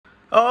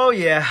Oh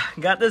yeah,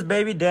 got this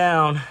baby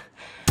down.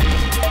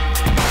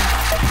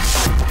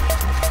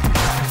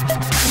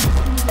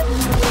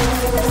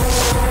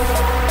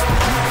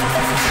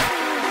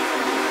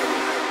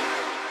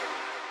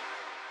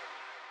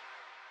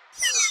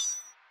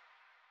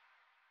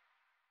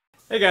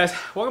 Hey guys,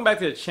 welcome back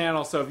to the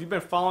channel. So if you've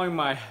been following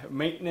my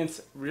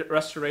maintenance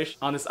restoration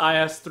on this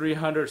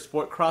IS300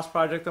 Sportcross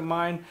project of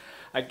mine,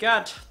 I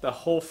got the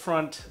whole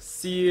front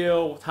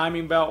seal,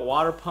 timing belt,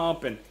 water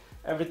pump, and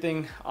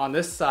everything on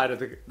this side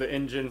of the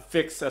engine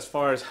fixed as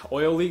far as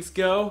oil leaks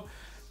go.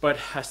 But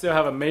I still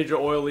have a major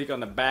oil leak on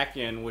the back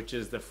end, which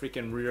is the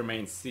freaking rear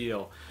main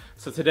seal.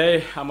 So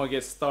today I'm gonna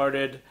get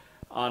started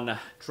on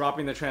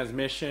dropping the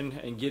transmission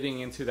and getting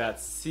into that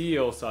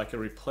seal so I can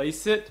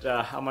replace it.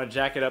 I'm gonna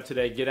jack it up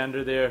today, get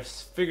under there,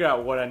 figure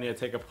out what I need to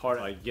take apart,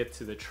 like get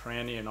to the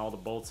tranny and all the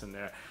bolts in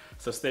there.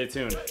 So stay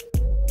tuned.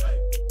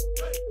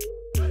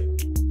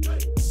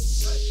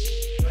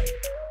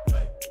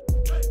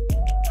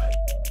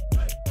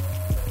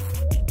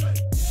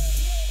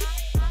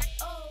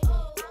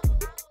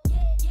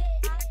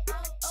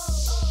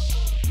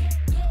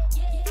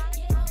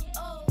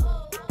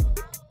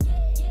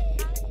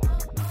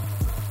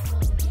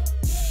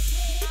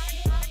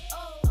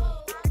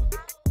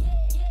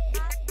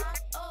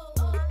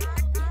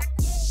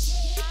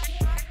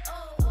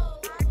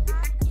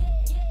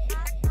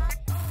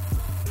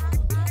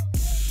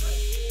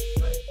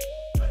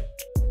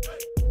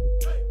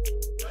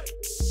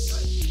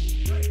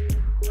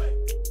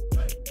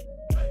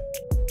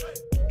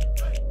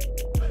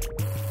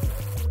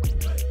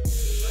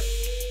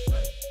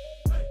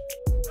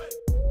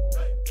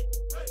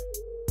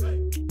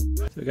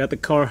 So I got the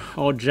car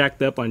all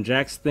jacked up on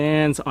jack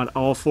stands on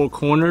all four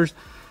corners.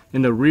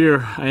 In the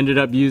rear, I ended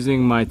up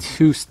using my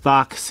two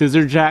stock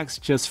scissor jacks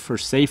just for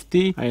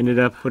safety. I ended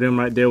up putting them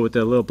right there with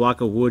a little block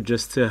of wood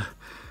just to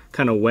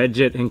kind of wedge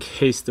it in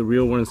case the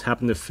real ones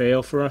happen to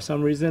fail for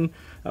some reason.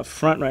 Up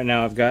front right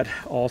now, I've got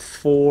all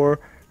four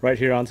right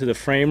here onto the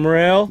frame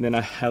rail. And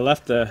then I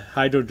left the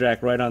hydro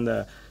jack right on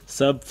the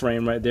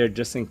subframe right there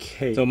just in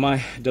case. So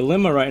my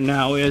dilemma right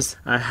now is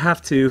I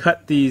have to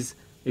cut these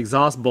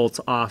exhaust bolts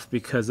off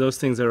because those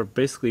things are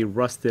basically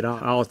rusted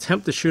out. I'll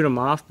attempt to shoot them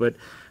off, but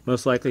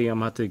most likely I'm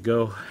going to have to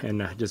go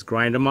and just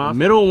grind them off. The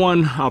middle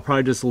one I'll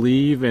probably just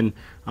leave, and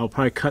I'll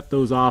probably cut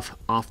those off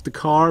the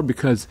car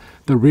because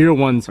the rear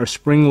ones are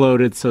spring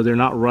loaded so they're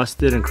not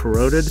rusted and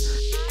corroded.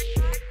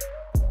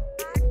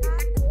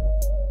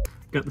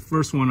 Got the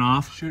first one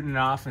off, shooting it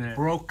off, and it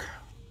broke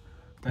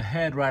the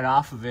head right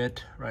off of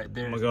it right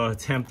there. I'm gonna go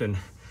attempt and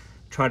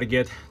try to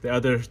get the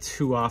other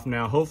two off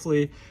now.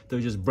 Hopefully they'll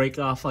just break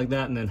off like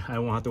that and then I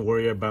won't have to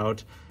worry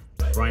about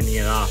grinding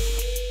it off.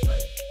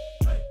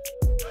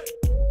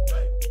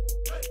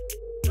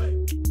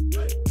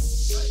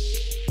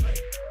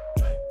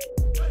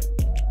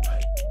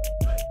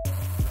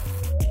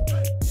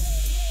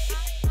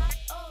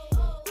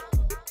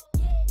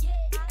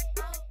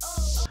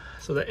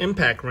 So the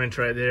impact wrench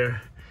right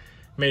there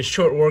made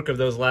short work of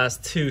those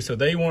last two, so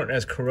they weren't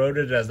as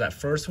corroded as that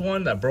first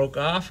one that broke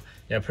off.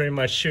 Yeah, pretty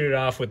much shoot it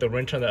off with the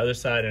wrench on the other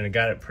side and it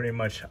got it pretty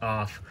much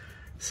off.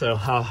 So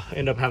I'll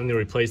end up having to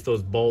replace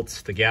those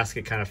bolts. The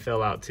gasket kind of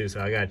fell out too,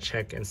 so I gotta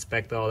check,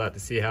 inspect all that to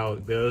see how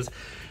it goes.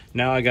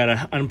 Now I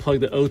gotta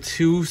unplug the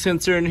O2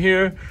 sensor in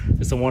here.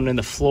 It's the one in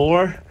the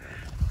floor.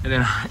 And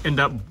then I end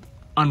up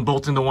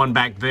unbolting the one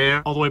back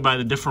there all the way by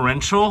the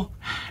differential.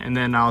 And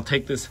then I'll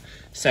take this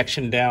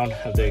section down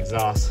of the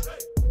exhaust.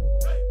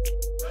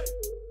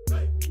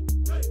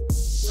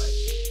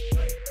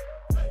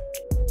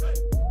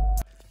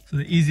 So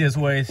the easiest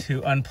way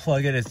to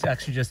unplug it is to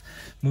actually just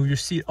move your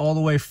seat all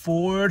the way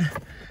forward.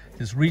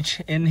 Just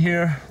reach in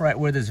here right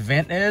where this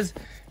vent is,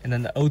 and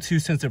then the O2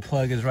 sensor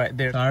plug is right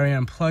there. So I already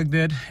unplugged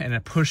it and I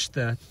pushed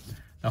the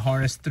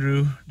harness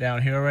through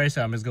down here already.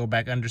 So I'm just go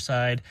back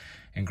underside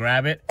and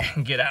grab it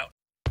and get out.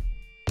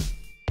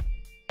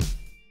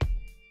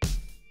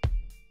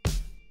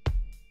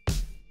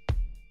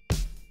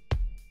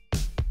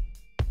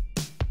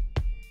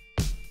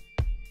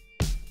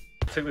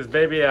 Took this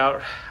baby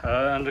out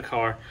under the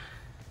car.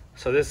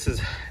 So this is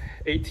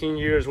 18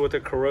 years worth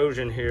of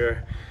corrosion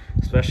here,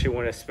 especially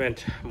when it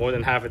spent more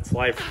than half its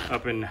life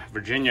up in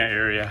Virginia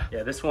area.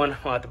 Yeah, this one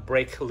I'll have to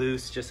break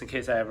loose just in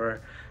case I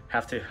ever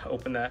have to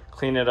open that,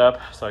 clean it up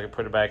so I can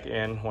put it back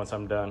in once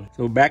I'm done.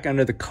 So back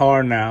under the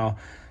car now.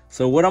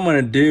 So what I'm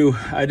gonna do,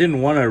 I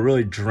didn't want to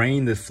really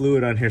drain the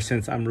fluid on here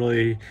since I'm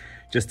really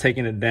just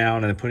taking it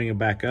down and putting it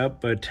back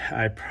up, but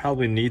I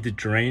probably need to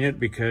drain it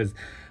because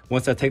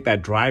once I take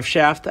that drive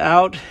shaft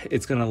out,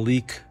 it's gonna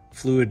leak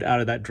fluid out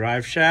of that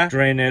drive shaft.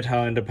 Drain it,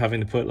 I'll end up having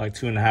to put like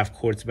 2.5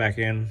 quarts back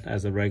in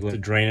as a regular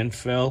drain and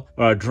fill.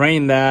 Or I'll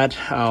drain that,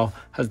 I'll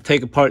have to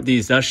take apart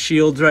these dust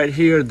shields right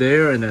here,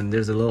 there, and then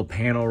there's a little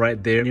panel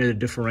right there near the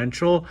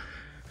differential.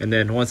 And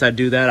then once I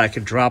do that, I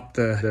can drop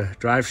the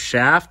drive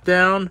shaft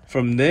down.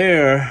 From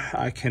there,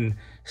 I can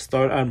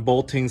start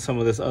unbolting some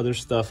of this other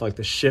stuff like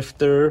the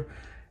shifter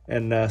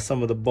and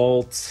some of the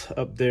bolts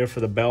up there for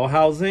the bell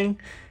housing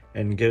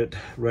and get it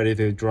ready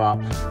to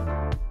drop.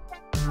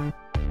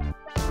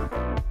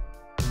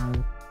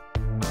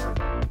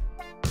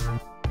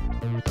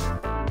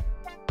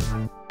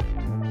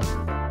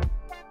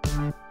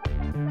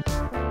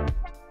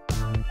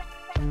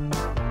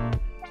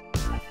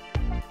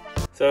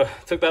 So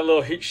took that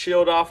little heat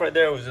shield off right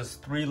there. It was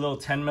just 3 little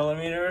 10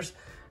 millimeters.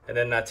 And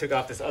then I took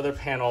off this other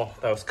panel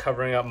that was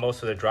covering up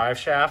most of the drive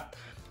shaft.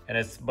 And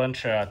it's a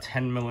bunch of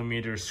 10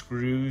 millimeter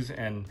screws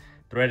and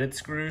threaded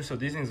screws. So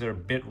these things are a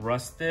bit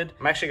rusted.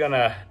 I'm actually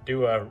gonna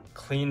do a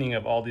cleaning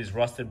of all these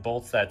rusted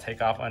bolts that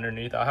take off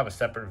underneath. I'll have a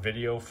separate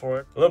video for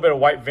it. A little bit of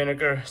white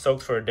vinegar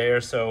soaked for a day or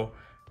so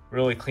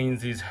really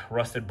cleans these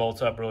rusted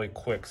bolts up really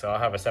quick. So I'll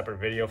have a separate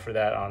video for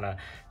that on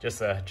just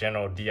a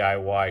general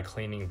DIY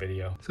cleaning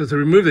video. So to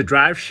remove the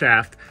drive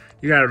shaft,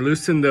 you gotta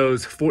loosen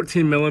those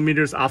 14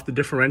 millimeters off the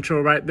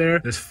differential right there.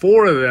 There's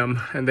 4 of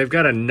them and they've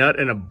got a nut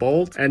and a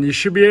bolt, and you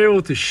should be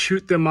able to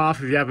shoot them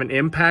off if you have an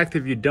impact.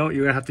 If you don't,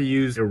 you're gonna have to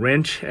use a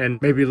wrench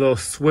and maybe a little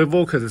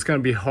swivel, because it's gonna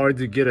be hard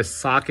to get a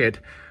socket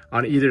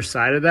on either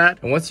side of that.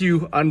 And once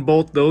you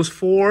unbolt those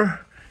 4,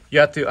 you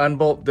have to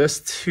unbolt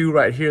this 2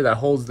 right here that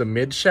holds the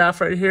mid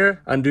shaft right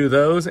here. Undo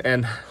those,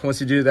 and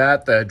once you do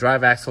that, the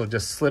drive axle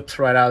just slips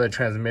right out of the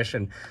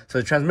transmission. So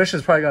the transmission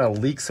is probably gonna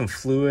leak some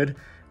fluid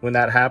when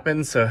that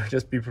happens, so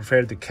just be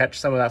prepared to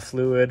catch some of that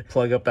fluid.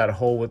 Plug up that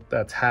hole with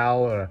a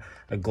towel or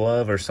a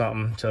glove or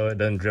something so it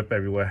doesn't drip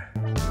everywhere.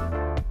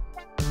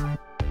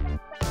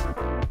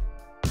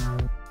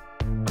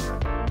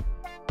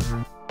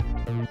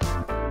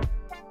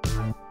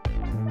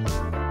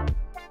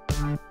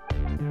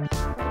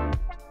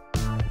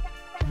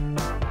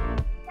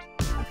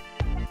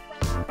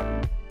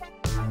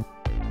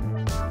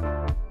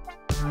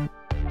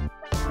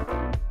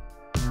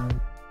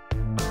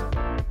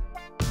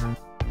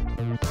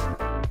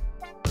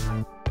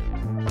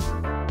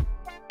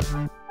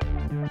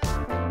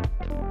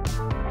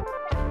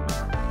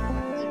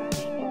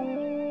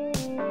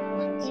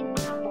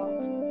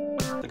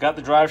 Got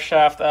the drive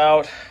shaft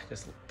out,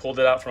 just pulled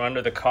it out from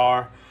under the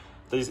car.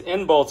 These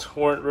end bolts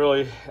weren't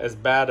really as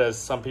bad as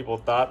some people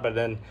thought, but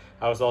then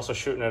I was also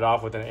shooting it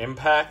off with an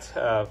impact.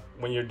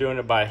 When you're doing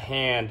it by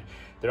hand,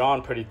 they're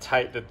on pretty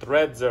tight. The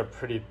threads are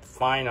pretty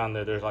fine on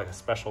there. There's like a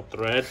special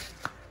thread.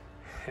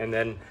 And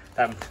then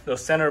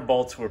those center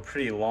bolts were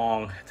pretty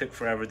long. It took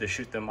forever to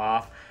shoot them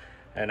off,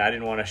 and I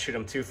didn't want to shoot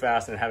them too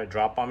fast and have it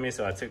drop on me,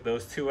 so I took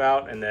those 2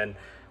 out. And then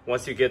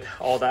once you get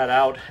all that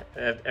out,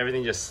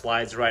 everything just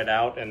slides right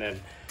out, and then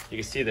you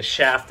can see the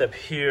shaft up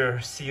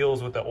here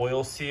seals with the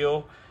oil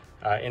seal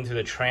into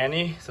the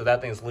tranny. So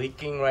that thing's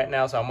leaking right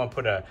now. So I'm gonna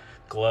put a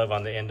glove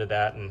on the end of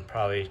that and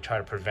probably try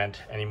to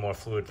prevent any more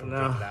fluid from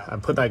dripping out. I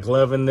put that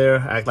glove in there,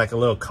 act like a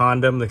little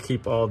condom to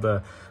keep all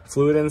the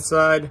fluid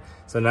inside.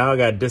 So now I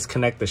gotta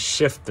disconnect the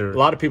shifter. A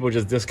lot of people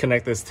just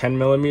disconnect this 10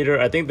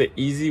 millimeter. I think the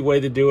easy way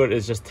to do it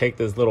is just take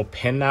this little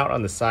pin out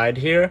on the side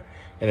here,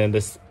 and then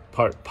this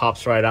part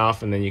pops right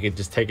off, and then you can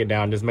just take it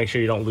down. Just make sure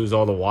you don't lose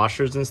all the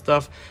washers and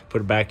stuff.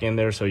 Put it back in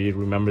there so you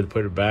remember to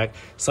put it back.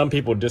 Some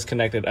people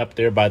disconnect it up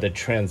there by the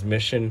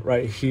transmission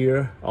right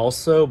here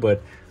also,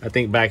 but I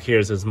think back here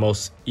is the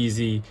most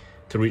easy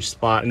to reach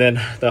spot. And then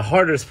the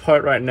hardest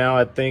part right now,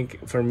 I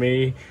think for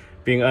me,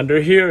 being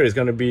under here is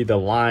going to be the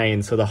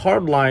line. So the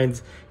hard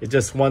lines is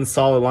just one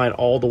solid line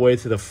all the way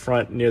to the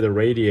front near the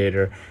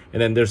radiator, and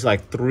then there's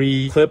like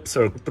 3 clips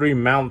or 3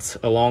 mounts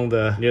along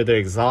near the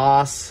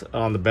exhaust,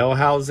 on the bell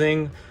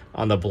housing,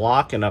 on the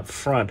block, and up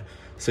front.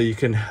 So you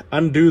can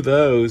undo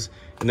those,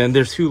 and then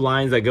there's 2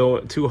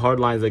 hard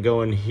lines that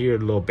go in here,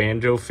 little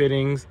banjo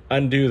fittings.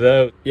 Undo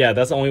those. Yeah,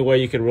 that's the only way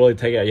you could really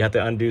take it out. You have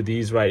to undo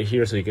these right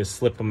here so you can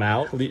slip them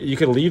out. You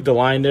could leave the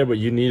line there, but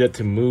you need it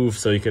to move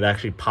so you could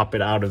actually pop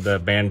it out of the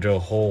banjo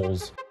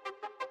holes.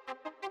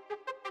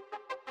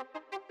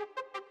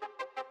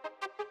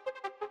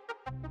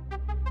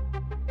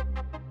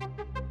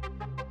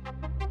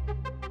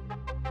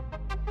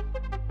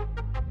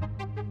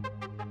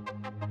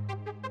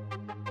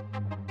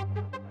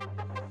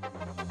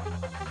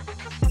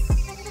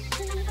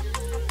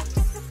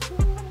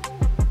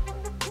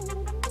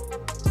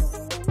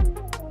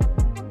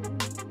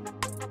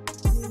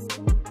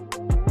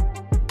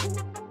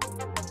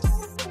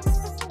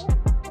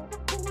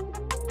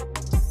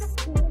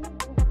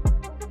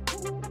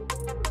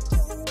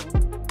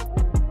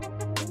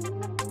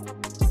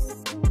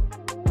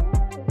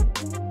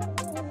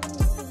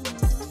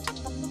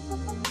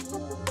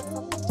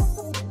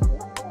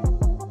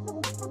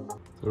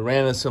 We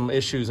ran into some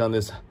issues on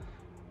this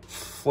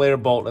flare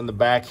bolt in the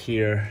back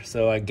here.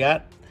 So I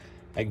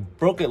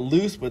broke it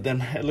loose, but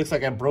then it looks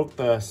like I broke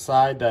the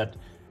side that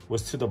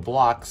was to the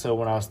block. So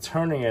when I was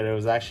turning it, it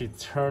was actually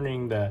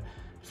turning the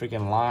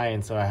freaking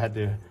line. So I had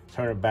to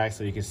turn it back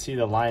so you can see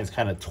the line's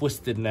kind of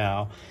twisted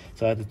now.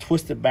 So I had to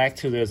twist it back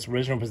to its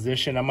original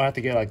position. I'm gonna have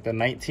to get like the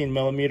 19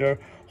 millimeter,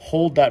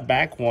 hold that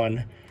back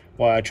one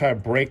while I try to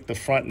break the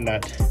front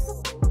nut.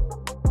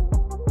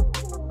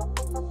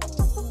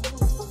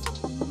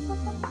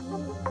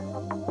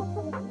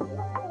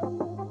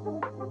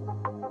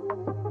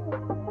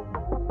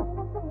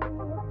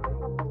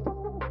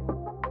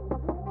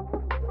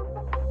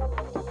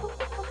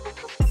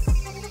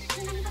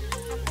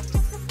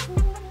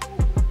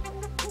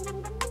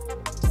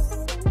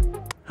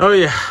 Oh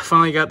yeah,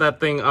 finally got that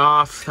thing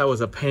off. That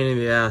was a pain in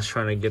the ass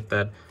trying to get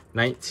that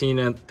 19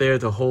 up there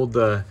to hold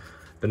the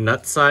the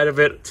nut side of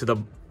it to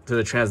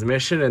the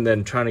transmission, and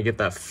then trying to get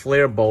that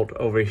flare bolt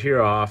over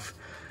here off.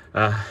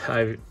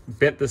 I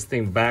bent this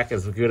thing back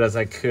as good as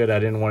I could. I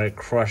didn't want it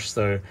crushed,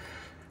 so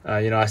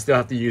you know, I still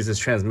have to use this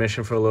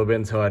transmission for a little bit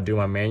until I do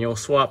my manual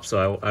swap,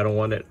 so I don't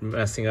want it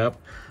messing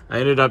up. I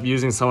ended up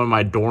using some of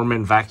my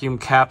Dorman vacuum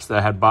caps that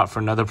I had bought for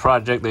another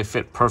project. They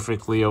fit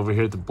perfectly over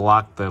here to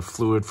block the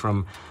fluid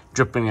from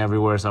dripping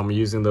everywhere, so I'm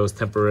using those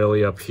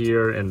temporarily up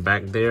here and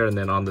back there, and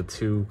then on the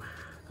two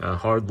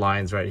hard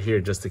lines right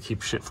here just to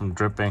keep shit from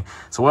dripping.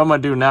 So what I'm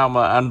gonna do now, I'm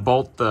gonna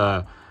unbolt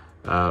the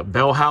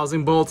bell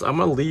housing bolts. I'm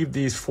gonna leave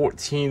these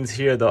 14s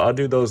here though. I'll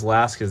do those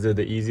last because they're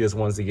the easiest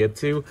ones to get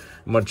to.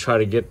 I'm gonna try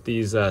to get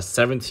these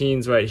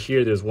 17s right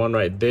here. There's one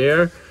right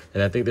there,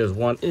 and I think there's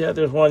one, yeah,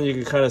 there's one you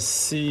can kind of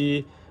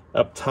see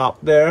up top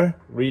there,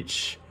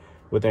 reach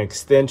with an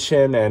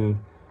extension, and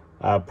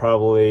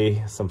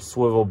probably some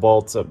swivel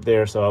bolts up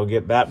there. So I'll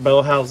get that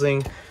bell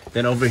housing.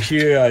 Then over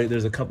here,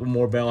 there's a couple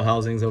more bell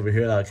housings over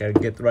here that I can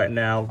get right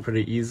now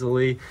pretty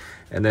easily.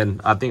 And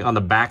then I think on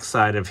the back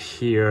side of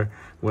here,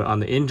 on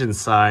the engine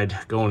side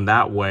going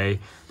that way,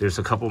 there's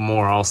a couple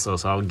more also,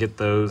 so I'll get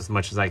those as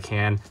much as I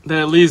can.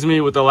 Then it leaves me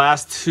with the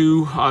last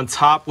two on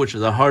top, which is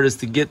the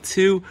hardest to get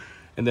to,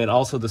 and then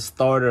also the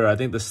starter. I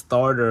think the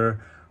starter,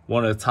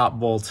 one of the top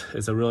bolts,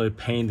 is a really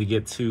pain to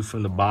get to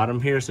from the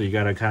bottom here, so you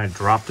got to kind of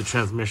drop the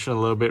transmission a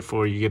little bit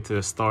before you get to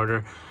the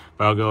starter.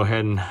 But I'll go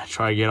ahead and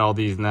try to get all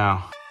these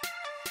now.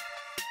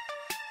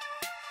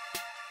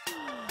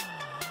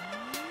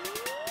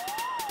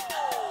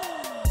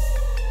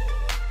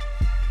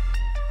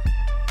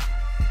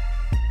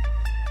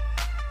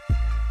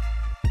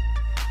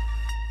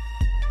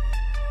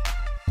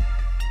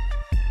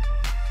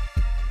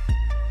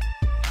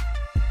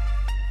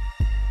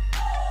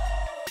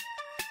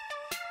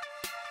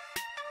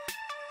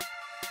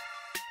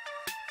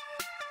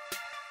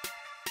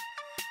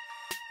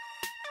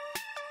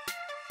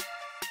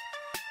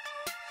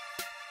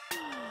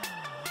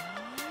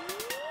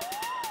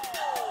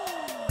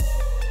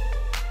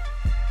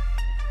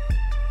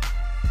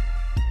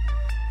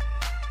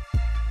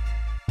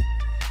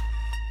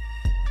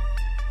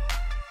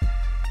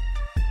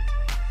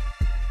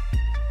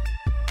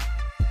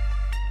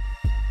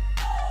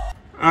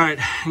 All right,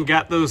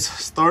 got those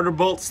starter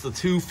bolts, the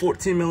two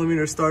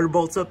 14mm starter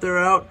bolts up there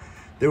out.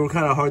 They were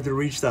kind of hard to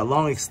reach. That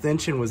long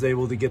extension was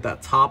able to get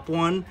that top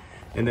one,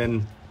 and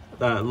then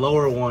that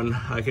lower one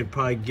I could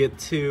probably get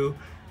to.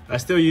 I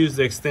still use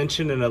the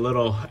extension and a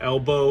little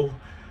elbow,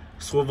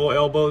 swivel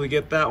elbow to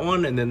get that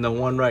one, and then the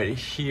one right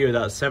here,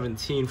 that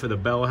 17 for the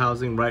bell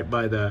housing right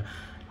by the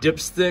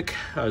dipstick,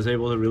 I was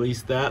able to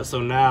release that. So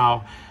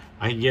now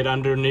I can get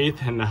underneath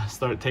and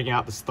start taking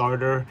out the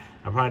starter.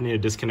 I probably need to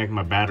disconnect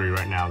my battery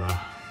right now though.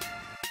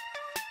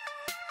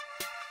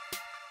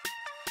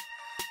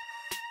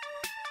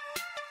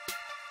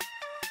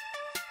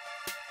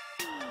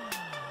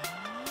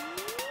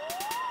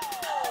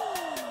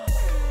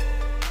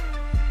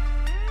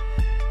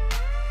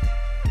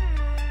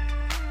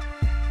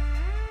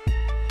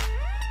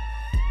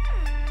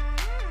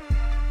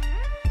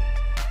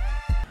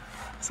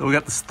 So we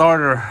got the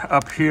starter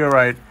up here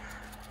right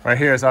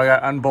here. So I got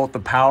to unbolt the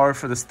power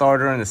for the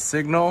starter and the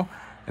signal.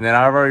 And then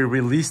I've already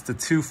released the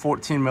two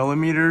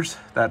 14mm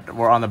that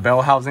were on the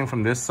bell housing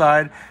from this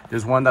side.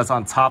 There's one that's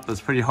on top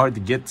that's pretty hard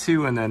to get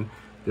to. And then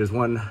there's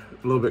one a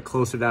little bit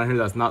closer down here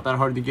that's not that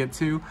hard to get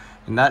to.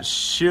 And that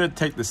should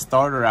take the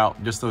starter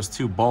out, just those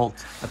two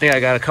bolts. I think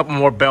I got a couple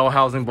more bell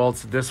housing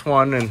bolts. This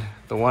one and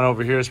the one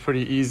over here is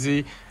pretty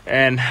easy.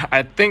 And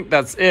I think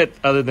that's it,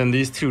 other than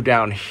these two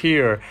down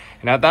here.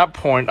 And at that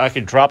point, I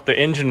could drop the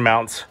engine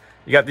mounts.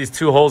 You got these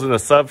two holes in the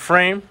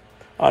subframe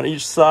on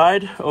each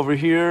side over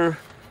here,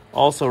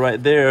 also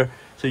right there.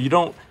 So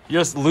you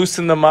just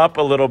loosen them up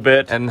a little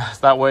bit, and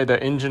that way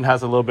the engine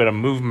has a little bit of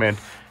movement.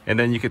 And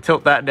then you could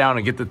tilt that down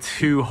and get the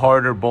two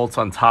harder bolts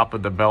on top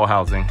of the bell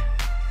housing.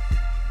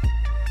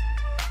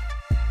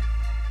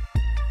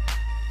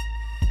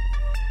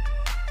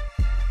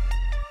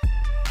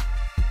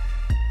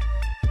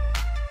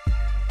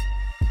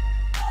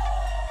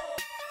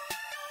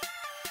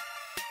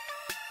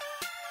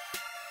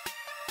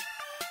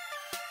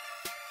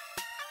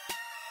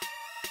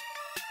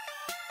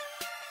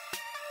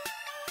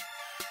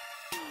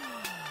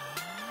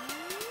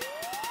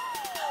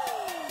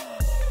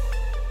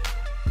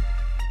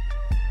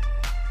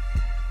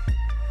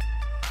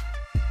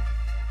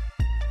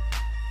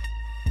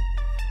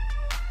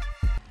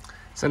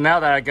 So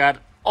now that I got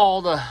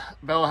all the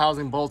bell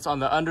housing bolts on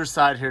the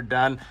underside here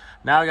done,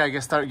 now I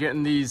gotta start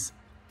getting these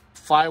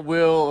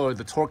flywheel or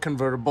the torque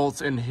converter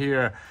bolts in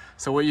here.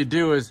 So what you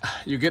do is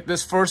you get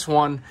this first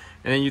one,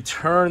 and then you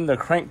turn the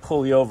crank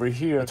pulley over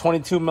here,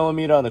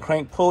 22mm on the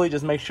crank pulley.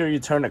 Just make sure you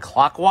turn it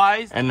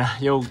clockwise, and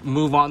you'll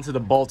move on to the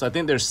bolts. I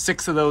think there's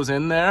 6 of those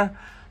in there.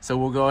 So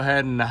we'll go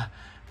ahead and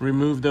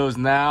remove those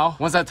now.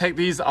 Once I take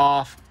these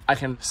off, I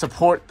can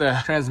support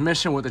the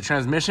transmission with the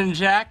transmission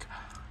jack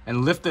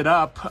and lift it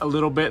up a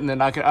little bit, and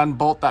then I can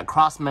unbolt that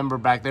cross member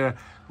back there,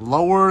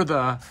 lower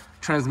the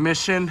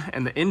transmission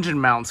and the engine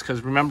mounts,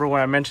 because remember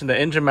when I mentioned the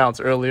engine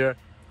mounts earlier,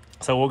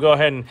 So we'll go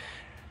ahead and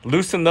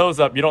loosen those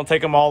up. You don't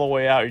take them all the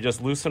way out. You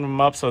just loosen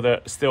them up so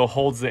that it still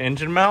holds the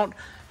engine mount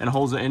and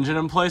holds the engine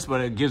in place,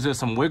 but it gives it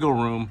some wiggle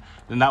room.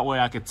 Then that way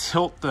I could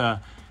tilt the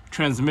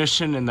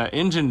transmission and the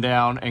engine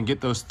down and get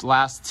those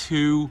last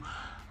two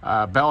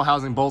bell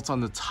housing bolts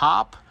on the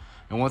top.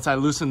 And once I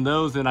loosen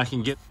those, then I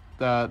can get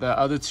the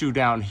other two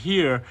down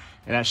here,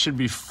 and that should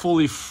be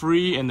fully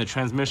free and the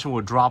transmission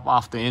will drop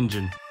off the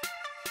engine.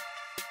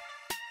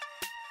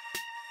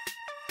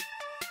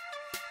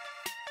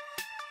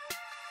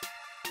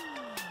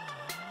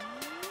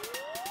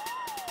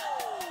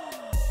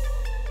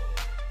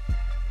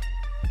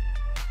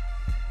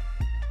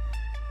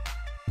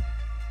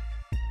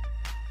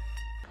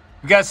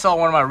 You guys saw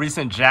one of my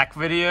recent jack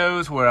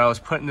videos where I was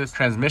putting this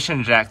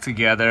transmission jack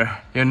together.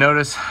 You'll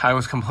notice I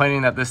was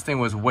complaining that this thing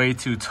was way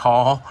too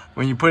tall.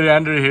 When you put it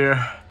under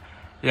here,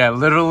 yeah,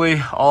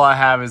 literally all I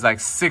have is like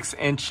 6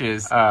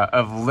 inches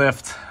of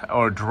lift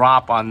or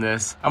drop on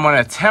this. I'm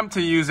gonna attempt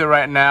to use it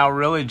right now,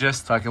 really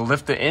just so I can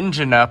lift the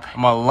engine up.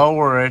 I'm gonna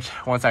lower it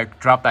once I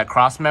drop that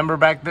cross member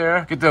back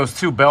there. Get those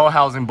 2 bell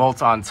housing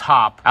bolts on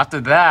top. After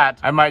that,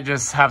 I might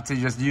just have to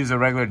just use a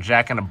regular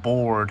jack and a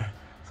board.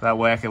 So that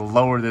way I can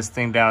lower this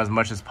thing down as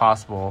much as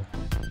possible.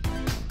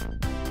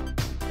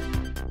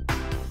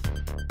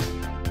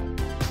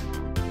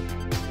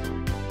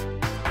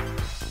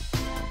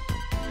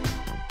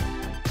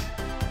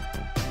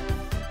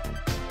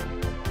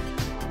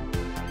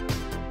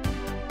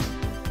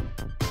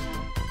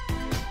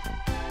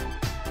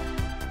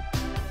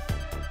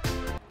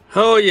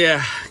 Oh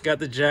yeah, got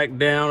the jack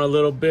down a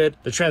little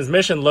bit. The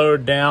transmission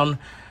lowered down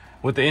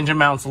with the engine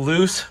mounts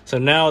loose. So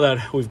now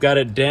that we've got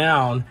it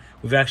down,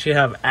 we actually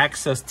have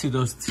access to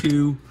those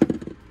 2.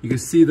 You can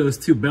see those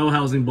 2 bell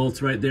housing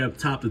bolts right there up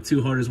top, the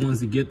 2 hardest ones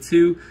to get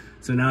to.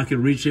 So now I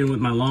can reach in with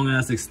my long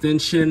ass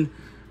extension,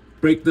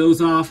 break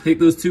those off, take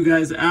those 2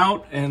 guys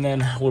out, and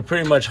then we're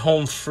pretty much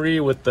home free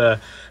with the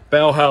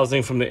bell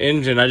housing from the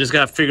engine. I just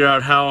got to figure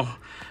out how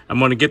I'm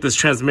going to get this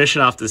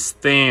transmission off the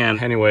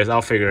stand. Anyways,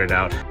 I'll figure it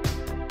out.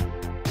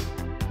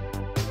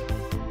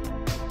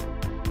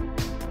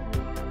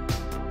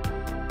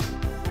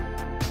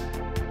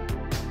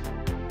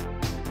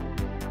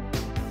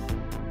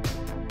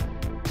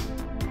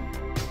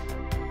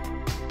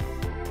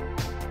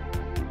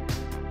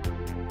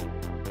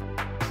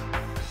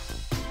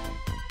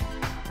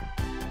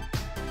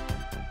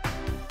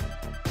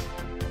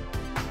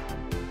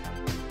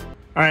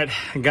 All right,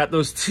 I got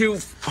those 2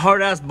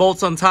 hard-ass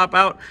bolts on top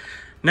out.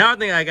 Now I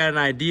think I got an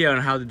idea on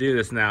how to do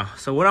this now.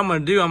 So what I'm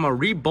gonna do, I'm gonna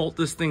re-bolt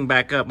this thing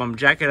back up. I'm gonna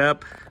jack it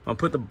up. I'm gonna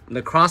put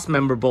the cross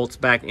member bolts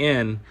back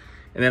in,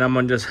 and then I'm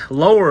gonna just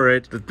lower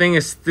it. The thing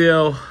is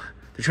still,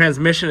 the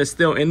transmission is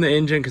still in the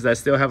engine because I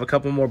still have a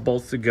couple more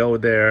bolts to go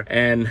there.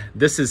 And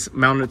this is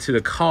mounted to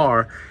the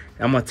car.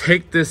 I'm gonna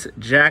take this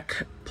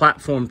jack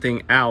platform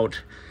thing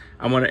out.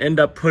 I'm gonna end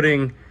up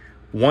putting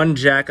 1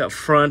 jack up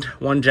front,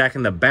 1 jack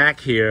in the back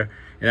here,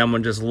 and I'm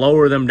gonna just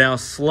lower them down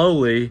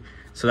slowly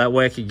so that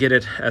way I could get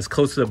it as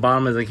close to the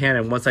bottom as I can.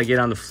 And once I get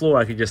on the floor,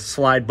 I could just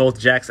slide both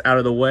jacks out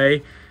of the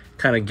way,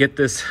 kind of get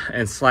this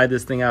and slide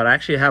this thing out. I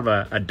actually have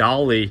a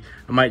dolly.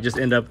 I might just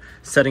end up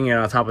setting it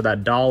on top of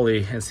that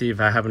dolly and see if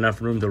I have enough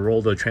room to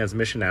roll the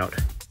transmission out.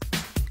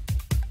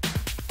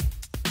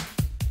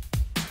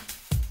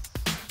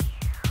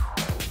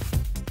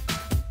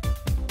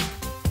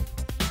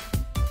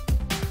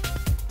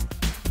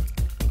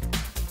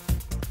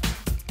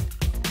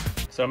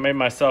 So I made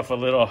myself a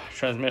little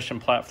transmission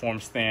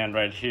platform stand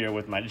right here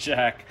with my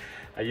jack.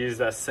 I used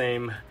that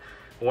same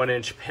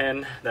 1-inch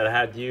pin that I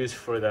had used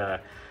for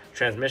the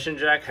transmission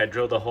jack. I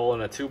drilled a hole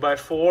in a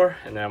 2x4,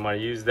 and then I'm gonna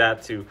use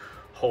that to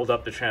hold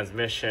up the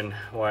transmission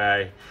while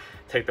I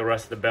take the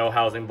rest of the bell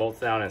housing bolts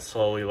down and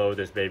slowly lower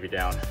this baby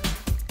down.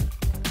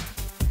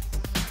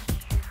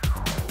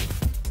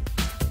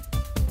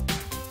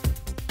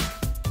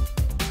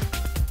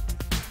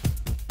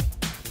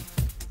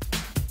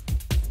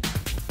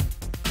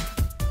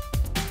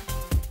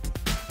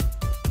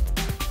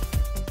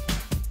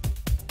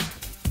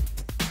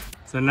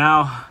 So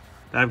now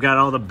that I've got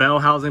all the bell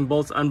housing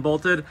bolts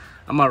unbolted,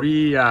 I'm gonna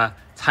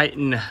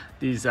re-tighten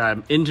these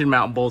engine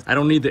mount bolts. I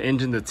don't need the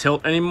engine to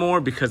tilt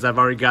anymore because I've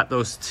already got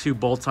those 2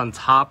 bolts on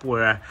top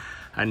where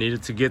I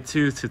needed to get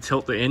to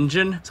tilt the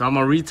engine. So I'm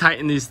gonna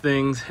re-tighten these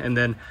things, and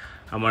then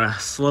I'm gonna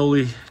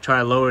slowly try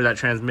to lower that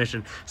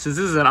transmission. Since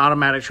this is an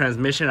automatic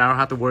transmission, I don't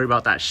have to worry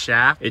about that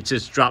shaft. It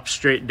just drops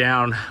straight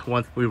down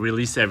once we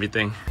release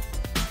everything.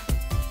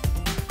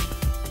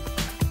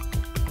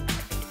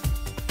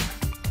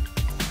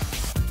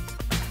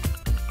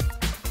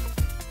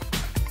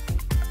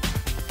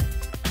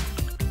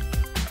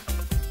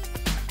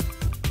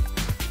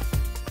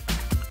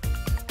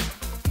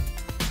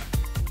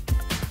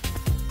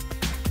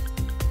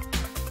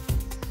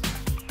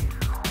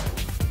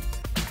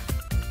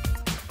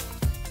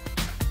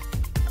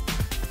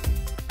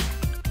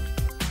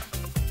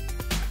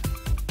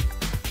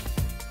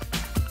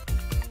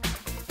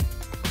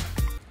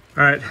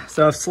 All right,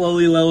 so I've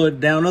slowly lowered it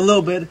down a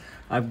little bit.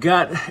 I've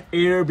got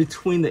air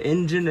between the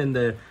engine and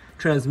the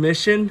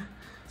transmission.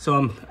 So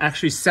I'm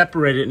actually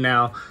separated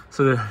now.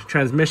 So the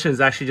transmission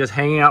is actually just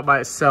hanging out by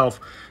itself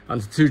on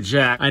the two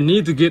jacks. I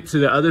need to get to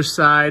the other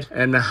side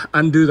and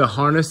undo the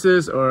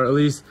harnesses, or at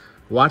least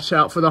watch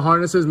out for the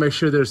harnesses, make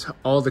sure there's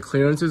all the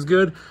clearance is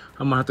good.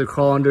 I'm gonna have to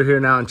crawl under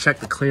here now and check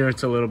the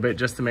clearance a little bit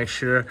just to make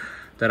sure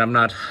that I'm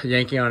not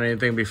yanking on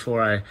anything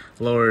before I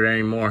lower it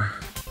anymore.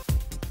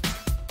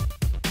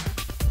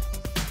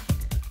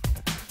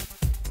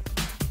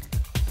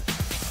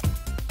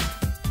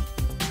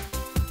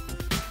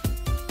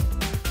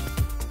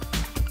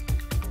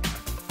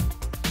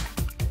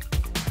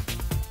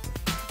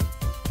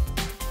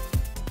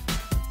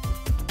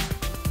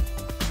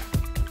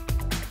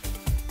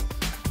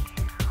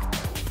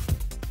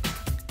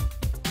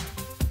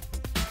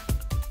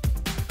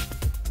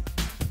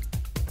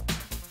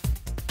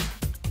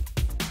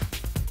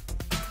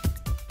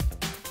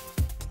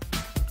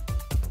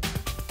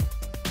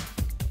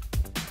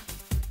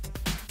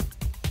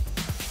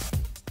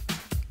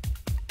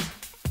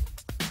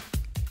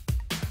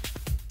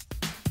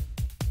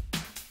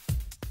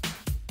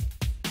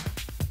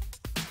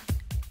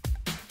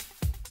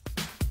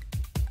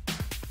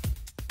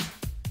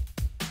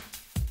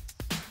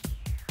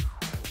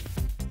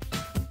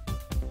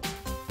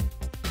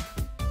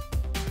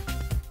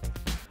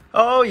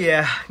 Oh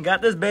yeah,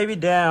 got this baby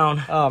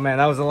down. Oh man,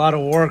 that was a lot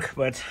of work,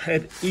 but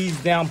it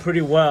eased down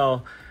pretty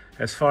well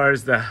as far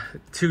as the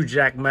two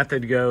jack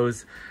method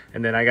goes.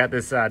 And then I got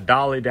this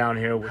dolly down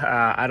here.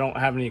 I don't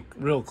have any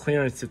real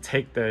clearance to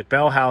take the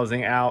bell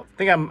housing out. I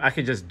think I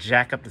could just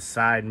jack up the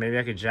side. Maybe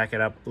I could jack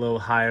it up a little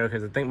higher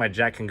because I think my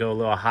jack can go a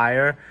little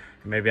higher.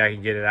 And maybe I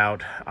can get it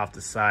out off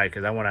the side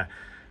because I want to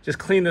just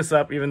clean this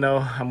up, even though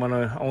I'm going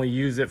to only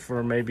use it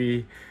for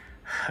maybe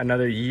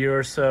another year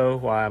or so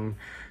while I'm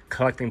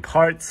collecting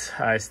parts.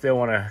 I still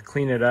want to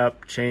clean it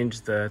up,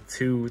 change the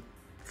two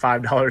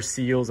 $5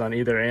 seals on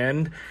either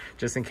end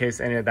just in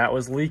case any of that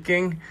was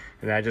leaking,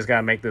 and I just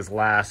gotta make this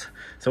last.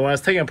 So when I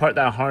was taking apart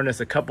that harness,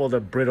 a couple of the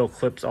brittle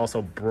clips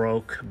also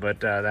broke, but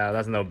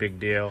that's no big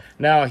deal.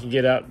 Now I can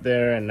get out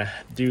there and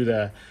do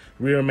the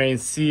rear main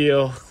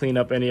seal, clean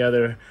up any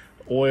other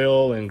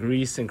oil and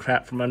grease and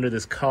crap from under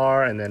this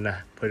car, and then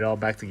put it all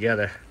back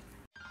together.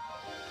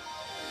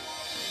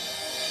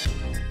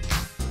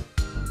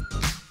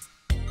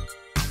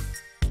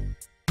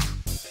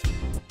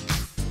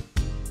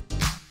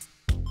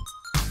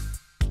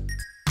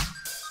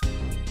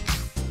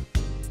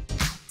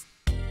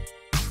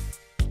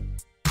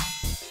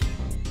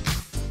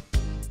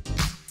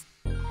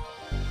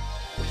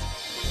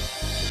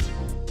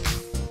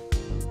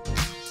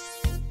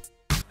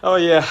 Oh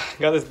yeah,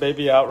 got this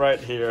baby out right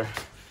here.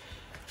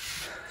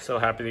 So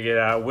happy to get it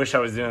out. I wish I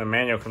was doing a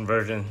manual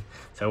conversion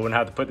so I wouldn't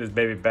have to put this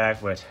baby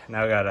back, but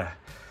now I gotta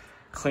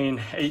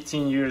clean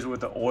 18 years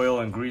worth of oil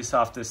and grease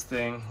off this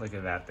thing. Look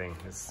at that thing.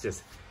 It's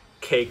just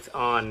caked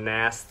on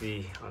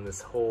nasty on this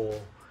whole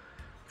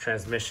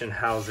transmission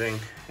housing.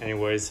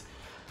 Anyways,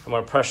 I'm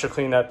gonna pressure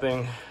clean that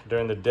thing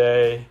during the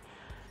day.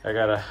 I'm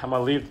gonna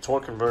leave the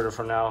torque converter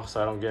for now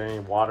so I don't get any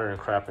water and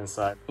crap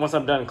inside. Once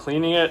I'm done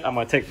cleaning it, I'm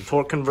gonna take the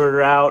torque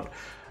converter out,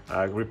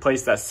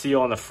 replace that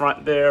seal on the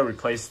front there,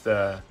 replace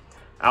the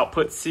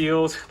output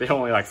seals. They're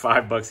only like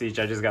 $5 each.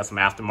 I just got some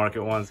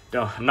aftermarket ones.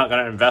 I'm not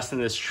gonna invest in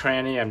this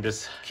tranny. I'm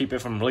just keep it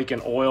from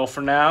leaking oil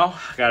for now.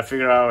 I gotta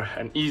figure out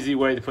an easy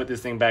way to put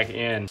this thing back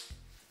in.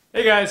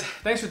 Hey guys,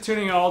 thanks for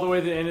tuning in all the way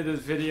to the end of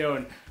this video,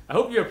 and I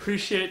hope you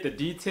appreciate the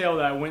detail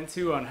that I went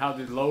to on how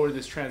to lower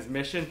this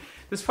transmission.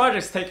 This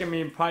project's taken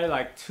me probably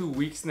like 2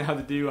 weeks now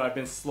to do. I've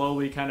been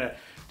slowly kind of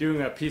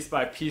doing a piece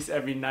by piece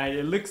every night.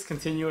 It looks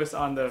continuous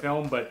on the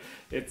film, but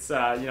it's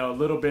you know, a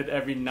little bit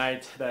every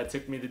night that it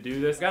took me to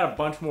do this. I've got a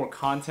bunch more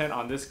content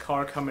on this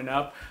car coming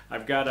up.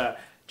 I've got to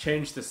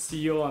change the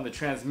seal on the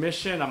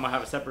transmission. I'm gonna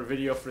have a separate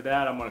video for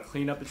that. I'm gonna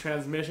clean up the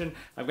transmission.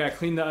 I've got to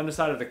clean the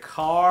underside of the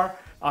car.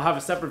 I'll have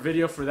a separate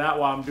video for that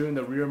while I'm doing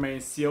the rear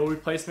main seal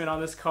replacement on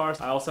this car.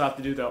 I also have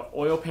to do the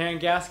oil pan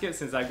gasket.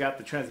 Since I got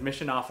the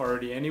transmission off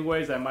already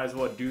anyways, I might as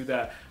well do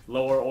the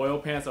lower oil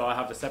pan, so I'll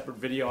have a separate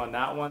video on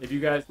that one. If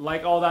you guys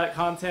like all that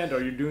content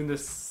or you're doing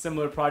this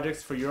similar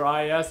projects for your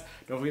IS,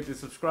 don't forget to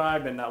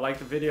subscribe and like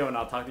the video, and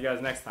I'll talk to you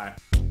guys next time.